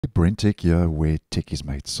BrenTech here, where tech is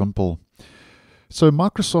made simple. So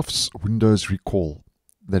Microsoft's Windows Recall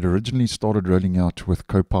that originally started rolling out with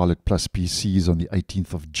Copilot plus PCs on the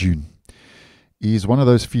 18th of June is one of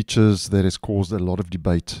those features that has caused a lot of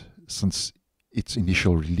debate since its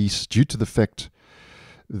initial release, due to the fact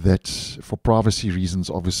that for privacy reasons,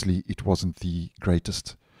 obviously it wasn't the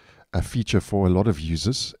greatest feature for a lot of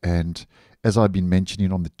users. And as I've been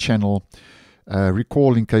mentioning on the channel,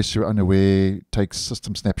 Recall, in case you're unaware, takes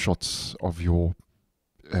system snapshots of your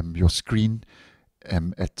screen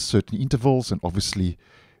at certain intervals, and obviously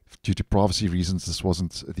due to privacy reasons this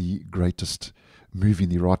wasn't the greatest move in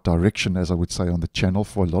the right direction, as I would say, on the channel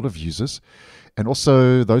for a lot of users. And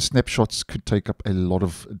also those snapshots could take up a lot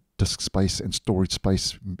of disk space and storage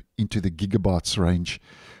space into the gigabytes range,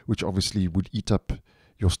 which obviously would eat up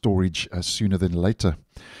your storage sooner than later.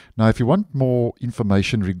 Now, if you want more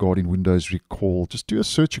information regarding Windows Recall, just do a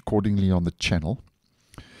search accordingly on the channel,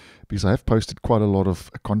 because I have posted quite a lot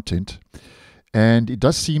of content. And it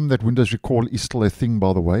does seem that Windows Recall is still a thing,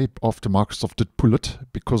 by the way, after Microsoft did pull it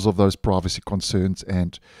because of those privacy concerns.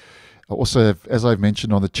 And also, as I've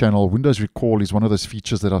mentioned on the channel, Windows Recall is one of those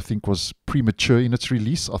features that I think was premature in its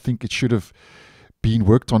release. I think it should have been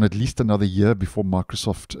worked on at least another year before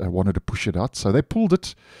Microsoft wanted to push it out. So they pulled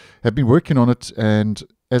it, have been working on it, and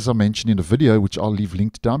as I mentioned in the video, which I'll leave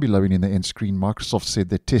linked down below and in the end screen, Microsoft said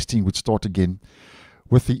that testing would start again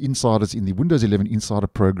with the insiders in the Windows 11 Insider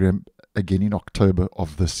program again in October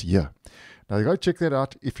of this year. Now go check that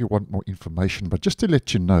out if you want more information, but just to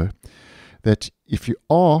let you know that if you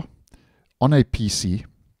are on a PC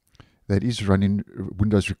that is running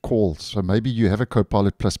Windows Recall, so maybe you have a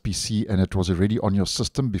Copilot plus PC and it was already on your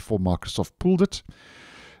system before Microsoft pulled it,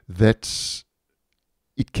 that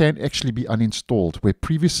it can actually be uninstalled, where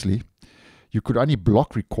previously you could only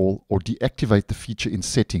block Recall or deactivate the feature in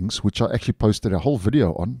settings, which I actually posted a whole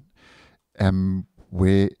video on,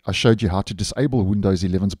 where I showed you how to disable Windows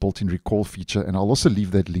 11's built-in Recall feature, and I'll also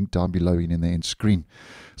leave that link down below in the end screen.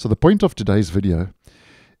 So the point of today's video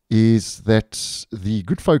is that the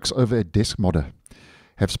good folks over at DeskModder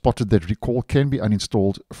have spotted that Recall can be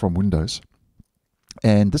uninstalled from Windows.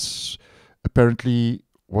 And this apparently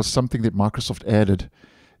was something that Microsoft added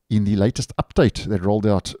in the latest update that rolled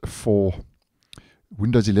out for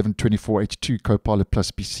Windows 11 24H2 Copilot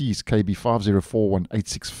plus PCs,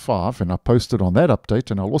 KB5041865. And I posted on that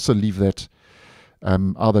update, and I'll also leave that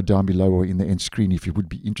either down below or in the end screen if you would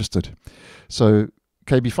be interested. So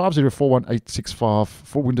KB5041865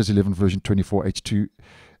 for Windows 11 version 24H2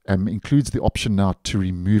 includes the option now to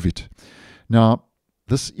remove it. Now,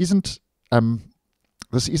 this isn't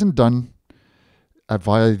done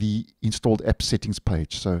via the installed app settings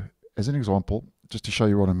page. So, as an example, just to show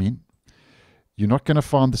you what I mean, you're not going to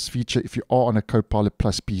find this feature if you are on a Copilot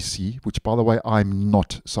plus PC, which, by the way, I'm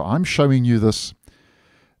not. So I'm showing you this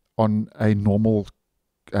on a normal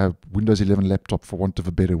Windows 11 laptop, for want of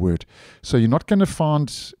a better word. So you're not going to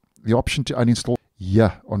find the option to uninstall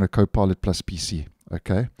here on a Copilot plus PC,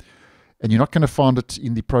 okay? And you're not going to find it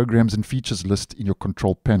in the programs and features list in your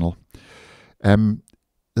control panel.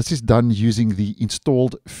 This is done using the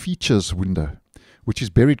installed features window, which is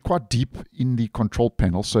buried quite deep in the control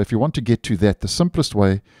panel. So if you want to get to that, the simplest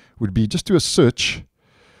way would be just do a search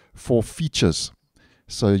for features.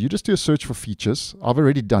 So you just do a search for features. I've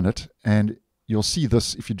already done it, and you'll see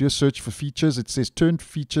this. If you do a search for features, it says turn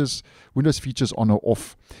features, Windows features on or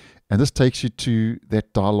off. And this takes you to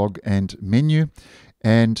that dialog and menu.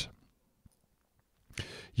 And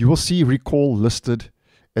you will see Recall listed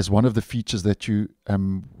as one of the features that you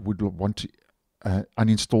would want to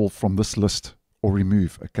uninstall from this list or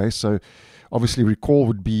remove. Okay, so obviously Recall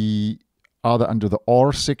would be either under the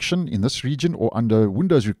R section in this region or under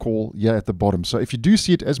Windows Recall here at the bottom. So if you do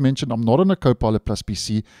see it, as mentioned, I'm not on a Copilot plus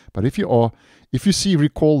PC, but if you are, if you see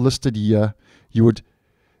Recall listed here, you would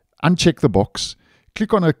uncheck the box,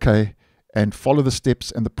 click on OK, and follow the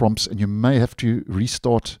steps and the prompts, and you may have to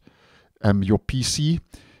restart your PC,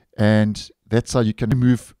 and that's how you can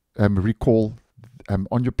remove Recall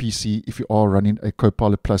on your PC if you are running a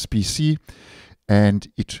Copilot plus PC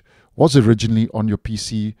and it was originally on your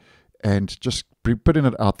PC. And just putting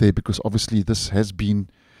it out there, because obviously this has been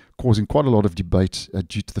causing quite a lot of debate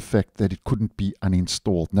due to the fact that it couldn't be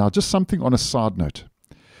uninstalled. Now, just something on a side note.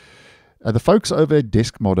 The folks over at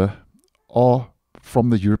DeskModder are from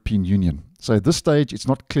the European Union. So at this stage, it's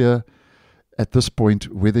not clear at this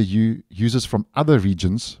point whether users from other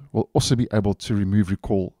regions will also be able to remove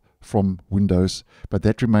Recall from Windows, but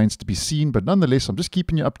that remains to be seen. But nonetheless, I'm just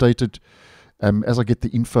keeping you updated as I get the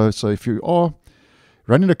info. So if you are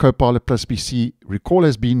running a Copilot plus PC, Recall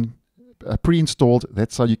has been pre-installed.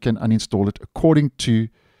 That's how you can uninstall it according to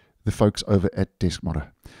the folks over at Desk Motto.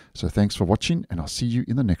 So thanks for watching, and I'll see you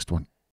in the next one.